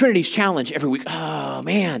 Trinity's challenge every week. Oh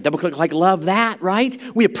man, double click like love that, right?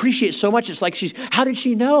 We appreciate so much. It's like how did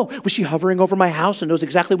she know? Was she hovering over my house and knows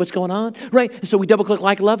exactly what's going on, right? And so we double click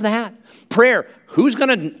like love that. Prayer, who's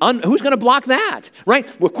gonna block that, right?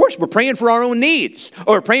 Well, of course, we're praying for our own needs,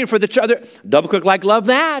 or praying for the other. Double click like love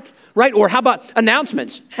that, right? Or how about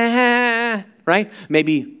announcements? Right?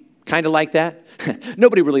 Maybe Kind of like that.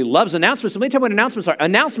 Nobody really loves announcements. Let me tell you what announcements are.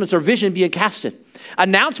 Announcements are vision being casted.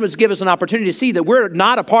 Announcements give us an opportunity to see that we're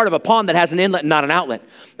not a part of a pond that has an inlet and not an outlet.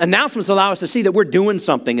 Announcements allow us to see that we're doing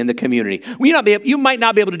something in the community. You might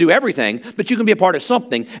not be able to do everything, but you can be a part of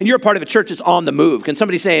something, and you're a part of a church that's on the move. Can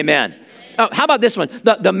somebody say amen? Oh, how about this one?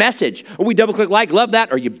 The message. We double click like, love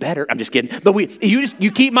that, or you better. I'm just kidding. But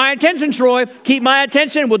you keep my attention, Troy. Keep my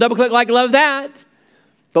attention. We'll double click like, love that.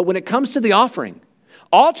 But when it comes to the offering,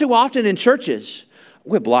 all too often in churches,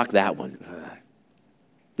 we block that one.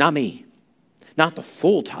 Not me. Not the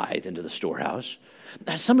full tithe into the storehouse.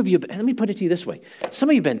 Now, some of you, let me put it to you this way. Some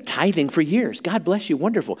of you have been tithing for years. God bless you.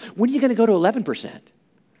 Wonderful. When are you going to go to 11%?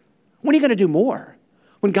 When are you going to do more?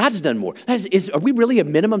 When God's done more. Are we really a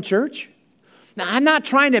minimum church? Now, I'm not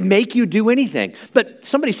trying to make you do anything. But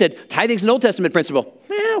somebody said, tithing's an Old Testament principle.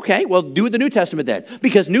 Okay, well, do the New Testament then.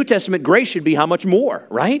 Because New Testament grace should be how much more,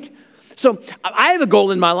 right? So I have a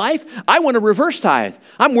goal in my life. I want to reverse tithe.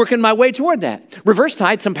 I'm working my way toward that. Reverse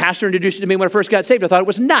tithe, some pastor introduced it to me when I first got saved. I thought it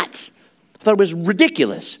was nuts. I thought it was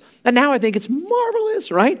ridiculous. And now I think it's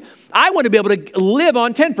marvelous, right? I want to be able to live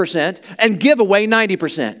on 10% and give away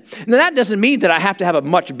 90%. Now that doesn't mean that I have to have a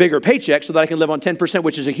much bigger paycheck so that I can live on 10%,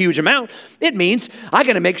 which is a huge amount. It means I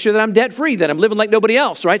got to make sure that I'm debt-free, that I'm living like nobody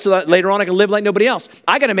else, right? So that later on I can live like nobody else.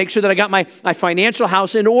 I got to make sure that I got my financial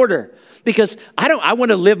house in order. Because I want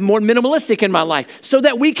to live more minimalistic in my life so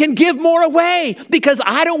that we can give more away. Because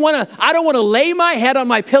I don't want to lay my head on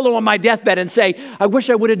my pillow on my deathbed and say, I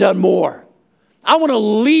wish I would have done more. I want to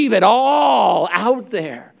leave it all out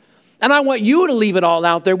there. And I want you to leave it all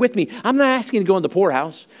out there with me. I'm not asking you to go in the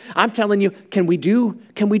poorhouse. I'm telling you, can we do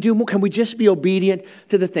more? Can we just be obedient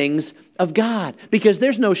to the things of God? Because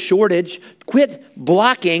there's no shortage. Quit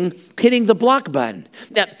hitting the block button.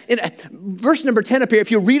 Now, in verse number 10 up here, if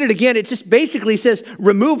you read it again, it just basically says,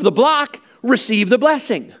 remove the block, receive the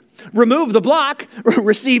blessing. Remove the block,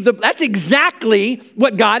 that's exactly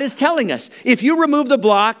what God is telling us. If you remove the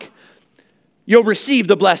block, you'll receive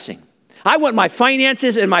the blessing. I want my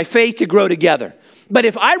finances and my faith to grow together. But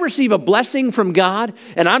if I receive a blessing from God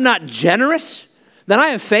and I'm not generous, then I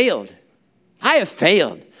have failed. I have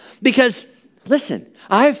failed. Because, listen,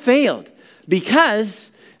 I have failed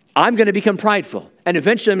because I'm going to become prideful. And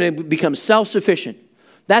eventually I'm going to become self-sufficient.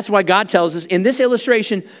 That's why God tells us in this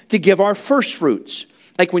illustration to give our first fruits.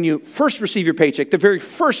 Like when you first receive your paycheck, the very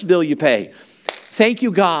first bill you pay. Thank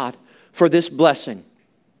you, God, for this blessing.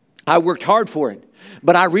 I worked hard for it,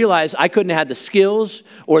 but I realized I couldn't have had the skills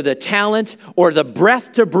or the talent or the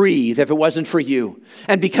breath to breathe if it wasn't for you.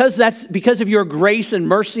 And because of your grace and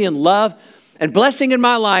mercy and love and blessing in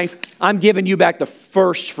my life, I'm giving you back the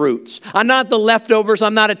first fruits. I'm not the leftovers.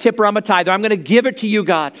 I'm not a tipper. I'm a tither. I'm going to give it to you,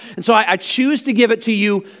 God. And so I choose to give it to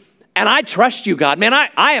you. And I trust you, God. Man,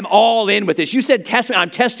 I am all in with this. You said test me. I'm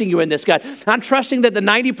testing you in this, God. I'm trusting that the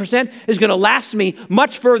 90% is going to last me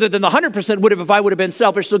much further than the 100% would have if I would have been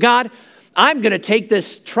selfish. So, God, I'm going to take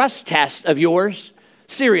this trust test of yours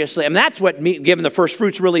seriously. And that's what giving the first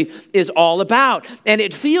fruits really is all about. And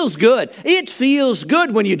it feels good. It feels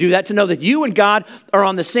good when you do that to know that you and God are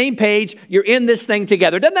on the same page. You're in this thing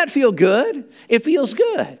together. Doesn't that feel good? It feels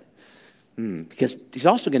good. Because he's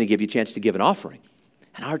also going to give you a chance to give an offering.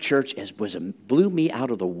 And our church blew me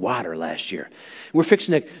out of the water last year.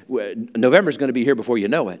 November's going to be here before you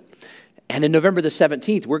know it. And in November the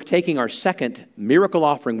 17th, we're taking our second miracle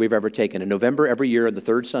offering we've ever taken. In November every year, on the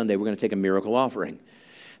third Sunday, we're going to take a miracle offering.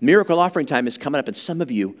 Miracle offering time is coming up, and some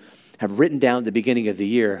of you have written down at the beginning of the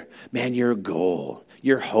year, man, your goal,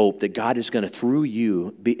 your hope that God is going to, through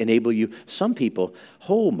you, enable you. Some people,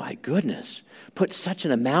 oh my goodness, put such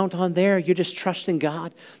an amount on there. You're just trusting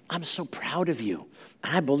God. I'm so proud of you.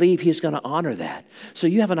 I believe he's going to honor that. So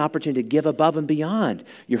you have an opportunity to give above and beyond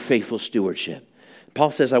your faithful stewardship. Paul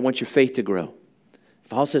says, I want your faith to grow.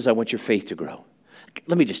 Paul says, I want your faith to grow.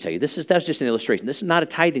 Let me just tell you, that's just an illustration. This is not a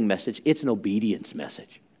tithing message. It's an obedience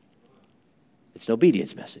message. It's an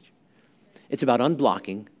obedience message. It's about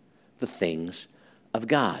unblocking the things of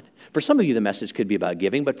God. For some of you, the message could be about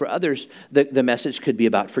giving, but for others, the message could be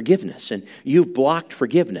about forgiveness. And you've blocked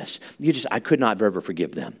forgiveness. I could not ever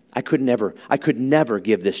forgive them. I could never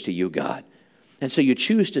give this to you, God. And so you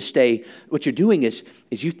choose to stay. What you're doing is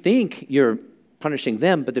you think you're punishing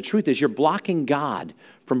them, but the truth is you're blocking God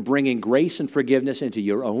from bringing grace and forgiveness into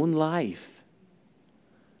your own life.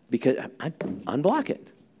 Because unblock it.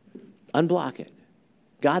 Unblock it.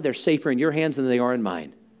 God, they're safer in your hands than they are in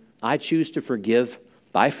mine. I choose to forgive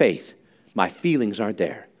by faith. My feelings aren't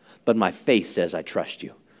there, but my faith says I trust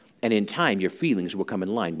you. And in time, your feelings will come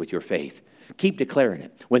in line with your faith Keep declaring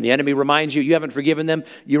it. When the enemy reminds you haven't forgiven them,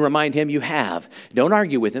 you remind him you have. Don't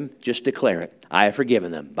argue with him. Just declare it. I have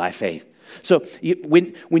forgiven them by faith. So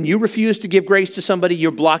when you refuse to give grace to somebody,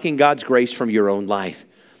 you're blocking God's grace from your own life.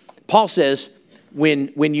 Paul says,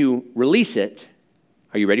 when you release it,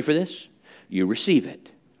 are you ready for this? You receive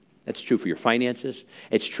it. That's true for your finances.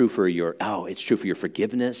 It's true for your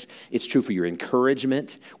forgiveness. It's true for your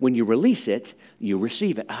encouragement. When you release it, you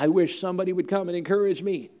receive it. I wish somebody would come and encourage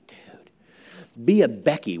me. Dude, be a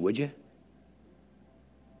Becky, would you?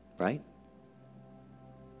 Right?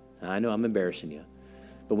 I know I'm embarrassing you.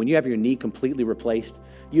 But when you have your knee completely replaced,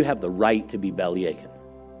 you have the right to be belly aching.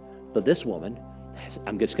 But this woman,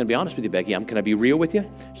 I'm just going to be honest with you, Becky. Can I be real with you?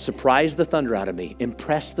 Surprise the thunder out of me.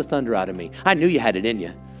 Impress the thunder out of me. I knew you had it in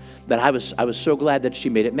you. But I was so glad that she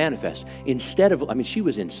made it manifest. Instead of, she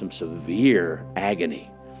was in some severe agony.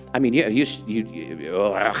 Right?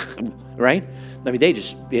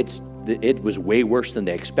 It was way worse than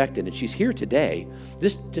they expected. And she's here today,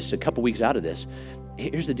 just a couple weeks out of this.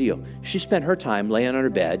 Here's the deal. She spent her time laying on her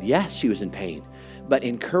bed. Yes, she was in pain, but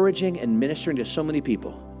encouraging and ministering to so many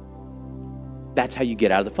people. That's how you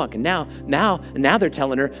get out of the funk. And now they're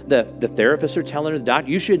telling her, the therapists are telling her, the doctor,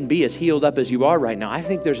 you shouldn't be as healed up as you are right now. I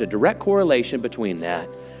think there's a direct correlation between that.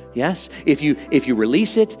 Yes? If you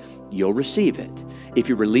release it, you'll receive it. If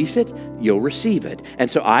you release it, you'll receive it. And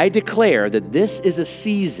so I declare that this is a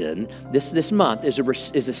season, this month is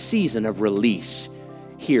a season of release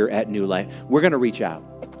here at New Life. We're going to reach out.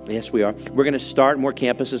 Yes, we are. We're going to start more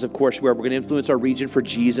campuses, of course. We're going to influence our region for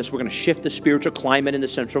Jesus. We're going to shift the spiritual climate in the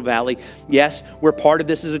Central Valley. Yes, we're part of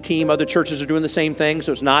this as a team. Other churches are doing the same thing,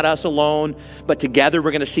 so it's not us alone. But together,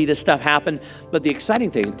 we're going to see this stuff happen. But the exciting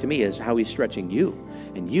thing to me is how he's stretching you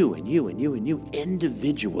and you and you and you and you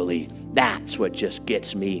individually. That's what just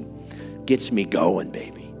gets me going,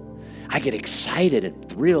 baby. I get excited and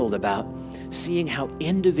thrilled about seeing how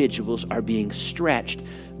individuals are being stretched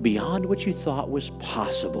beyond what you thought was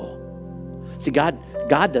possible. See, God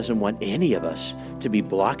doesn't want any of us to be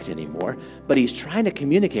blocked anymore, but he's trying to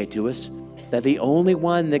communicate to us that the only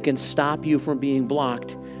one that can stop you from being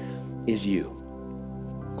blocked is you.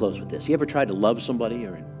 Close with this. You ever tried to love somebody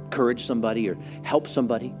or encourage somebody or help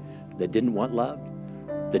somebody that didn't want loved,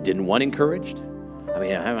 that didn't want encouraged?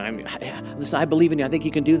 Listen, I believe in you. I think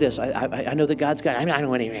you can do this. I know that God's got it. I don't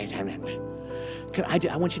want any.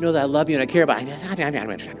 I want you to know that I love you and I care about you.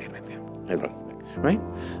 Right?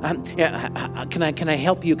 Can I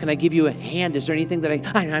help you? Can I give you a hand? Is there anything that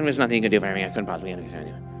there's nothing you can do for me. I couldn't possibly understand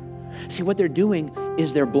you. See, what they're doing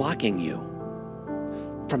is they're blocking you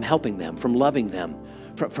from helping them, from loving them,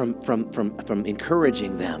 from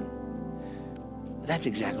encouraging them. That's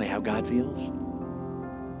exactly how God feels.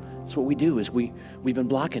 That's what we do is we've been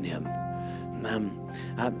blocking him.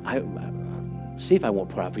 See if I won't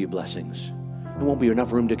pour out for you blessings. There won't be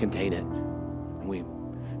enough room to contain it.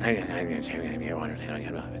 And I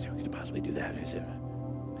could possibly do that.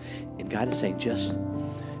 And God is saying, just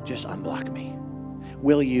unblock me.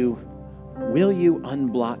 Will you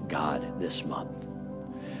unblock God this month?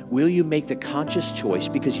 Will you make the conscious choice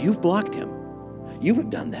because you've blocked him? You have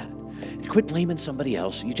done that. Quit blaming somebody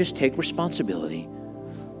else. You just take responsibility.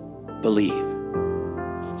 Believe.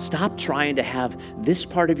 Stop trying to have this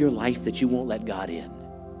part of your life that you won't let God in.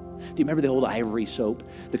 Do you remember the old Ivory soap,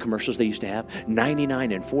 the commercials they used to have?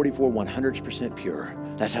 99 and 44, 100% pure.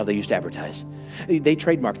 That's how they used to advertise. They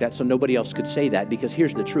trademarked that so nobody else could say that because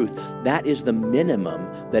here's the truth. That is the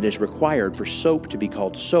minimum that is required for soap to be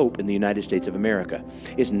called soap in the United States of America.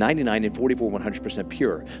 It's 99 and 44, 100%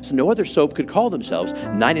 pure. So no other soap could call themselves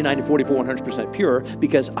 99 and 44, 100% pure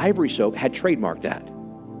because Ivory soap had trademarked that.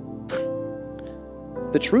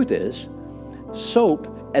 The truth is,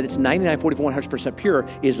 soap at its 99, 44, 100% pure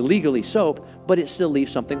is legally soap, but it still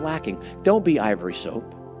leaves something lacking. Don't be Ivory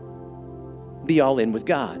soap. Be all in with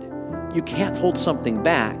God. You can't hold something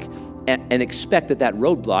back and expect that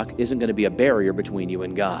roadblock isn't going to be a barrier between you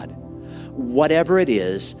and God. Whatever it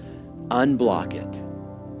is, unblock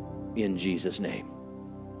it in Jesus' name.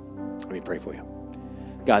 Let me pray for you.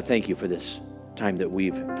 God, thank you for this time that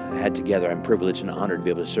we've had together. I'm privileged and honored to be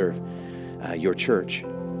able to serve your church.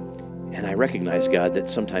 And I recognize, God, that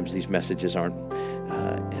sometimes these messages aren't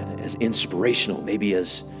as inspirational, maybe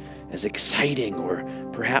as exciting, or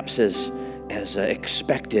perhaps as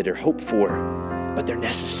expected or hoped for, but they're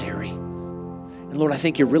necessary. And Lord, I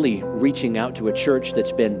think you're really reaching out to a church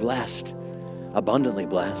that's been blessed, abundantly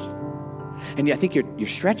blessed. And I think you're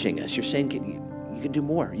stretching us. You're saying you can do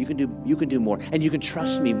more. You can do more, and you can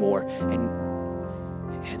trust me more.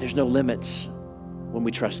 And there's no limits when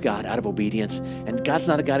we trust God out of obedience. And God's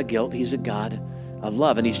not a God of guilt. He's a God of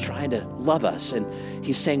love, and he's trying to love us, and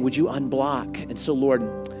he's saying, would you unblock? And so, Lord,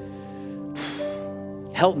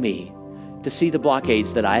 help me to see the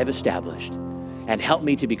blockades that I have established, and help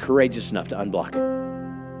me to be courageous enough to unblock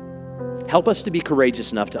it. Help us to be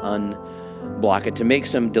courageous enough to unblock it, to make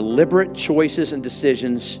some deliberate choices and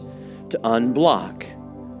decisions to unblock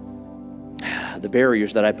the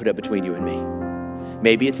barriers that I put up between you and me.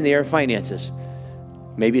 Maybe it's in the area of finances.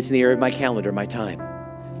 Maybe it's in the area of my calendar, my time.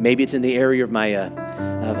 Maybe it's in the area of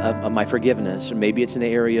my forgiveness, or maybe it's in the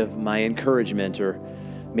area of my encouragement, or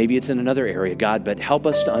maybe it's in another area, God, but help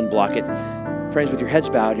us to unblock it. Friends, with your heads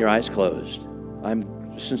bowed and your eyes closed,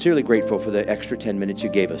 I'm sincerely grateful for the extra 10 minutes you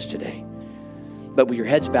gave us today. But with your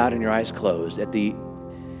heads bowed and your eyes closed, at the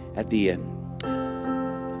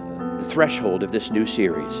threshold of this new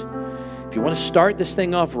series, if you want to start this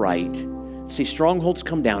thing off right, see strongholds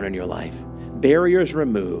come down in your life, barriers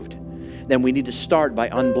removed, then we need to start by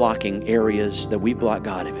unblocking areas that we've blocked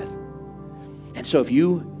God with. And so if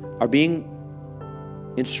you are being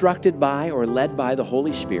instructed by or led by the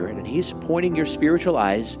Holy Spirit, and he's pointing your spiritual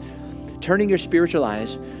eyes, turning your spiritual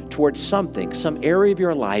eyes towards something, some area of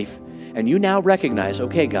your life, and you now recognize,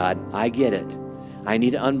 okay, God, I get it. I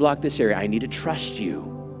need to unblock this area. I need to trust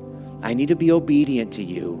you. I need to be obedient to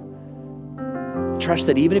you. Trust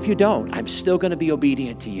that even if you don't, I'm still going to be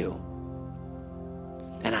obedient to you.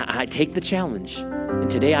 And I take the challenge.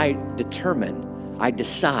 And today I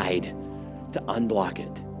decide to unblock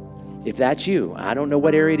it. If that's you, I don't know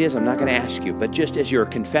what area it is, I'm not going to ask you, but just as your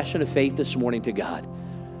confession of faith this morning to God,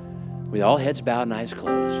 with all heads bowed and eyes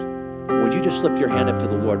closed, would you just slip your hand up to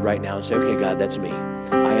the Lord right now and say, okay, God, that's me.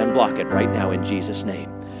 I unblock it right now in Jesus'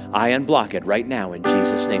 name. I unblock it right now in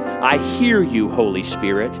Jesus' name. I hear you, Holy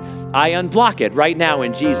Spirit. I unblock it right now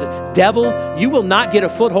in Jesus. Devil, you will not get a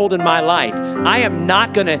foothold in my life. I am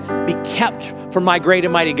not going to be kept from my great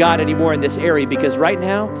and mighty God anymore in this area, because right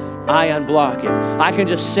now, I unblock it. I can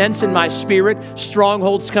just sense in my spirit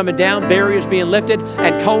strongholds coming down, barriers being lifted,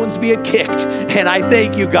 and cones being kicked. And I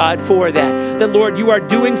thank you, God, for that. That, Lord, you are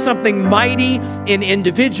doing something mighty in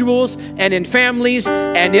individuals and in families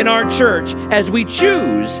and in our church as we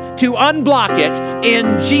choose to unblock it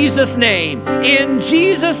in Jesus' name. In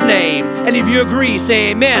Jesus' name. And if you agree,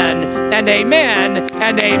 say amen and amen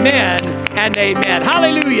and amen and amen.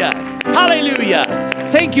 Hallelujah. Hallelujah.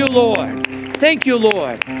 Thank you, Lord. Thank you,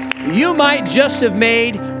 Lord. You might just have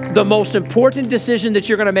made the most important decision that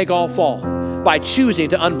you're going to make all fall by choosing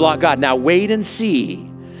to unblock God. Now wait and see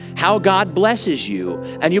how God blesses you,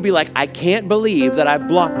 and you'll be like, I can't believe that I've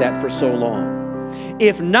blocked that for so long.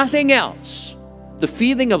 If nothing else, the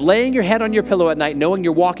feeling of laying your head on your pillow at night knowing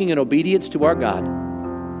you're walking in obedience to our God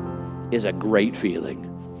is a great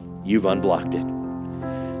feeling. You've unblocked it.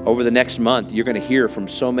 Over the next month, you're going to hear from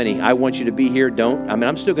so many. I want you to be here.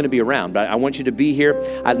 I'm still going to be around, but I want you to be here.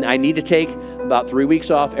 I need to take about 3 weeks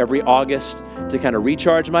off every August to kind of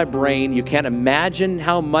recharge my brain. You can't imagine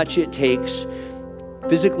how much it takes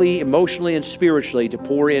physically, emotionally, and spiritually to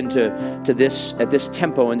pour into this at this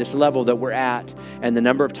tempo and this level that we're at, and the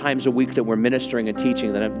number of times a week that we're ministering and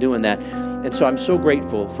teaching that I'm doing that. And so I'm so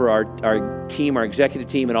grateful for our team, our executive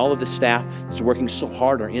team, and all of the staff that's working so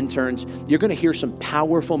hard, our interns. You're going to hear some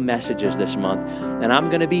powerful messages this month, and I'm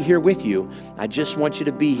going to be here with you. I just want you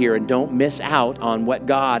to be here and don't miss out on what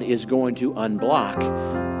God is going to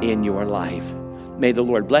unblock in your life. May the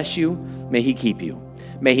Lord bless you. May he keep you.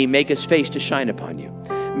 May he make his face to shine upon you.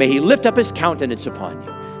 May he lift up his countenance upon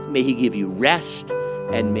you. May he give you rest,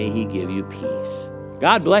 and may he give you peace.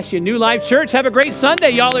 God bless you, New Life Church. Have a great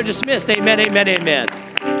Sunday. Y'all are dismissed. Amen, amen, amen.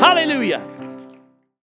 Hallelujah.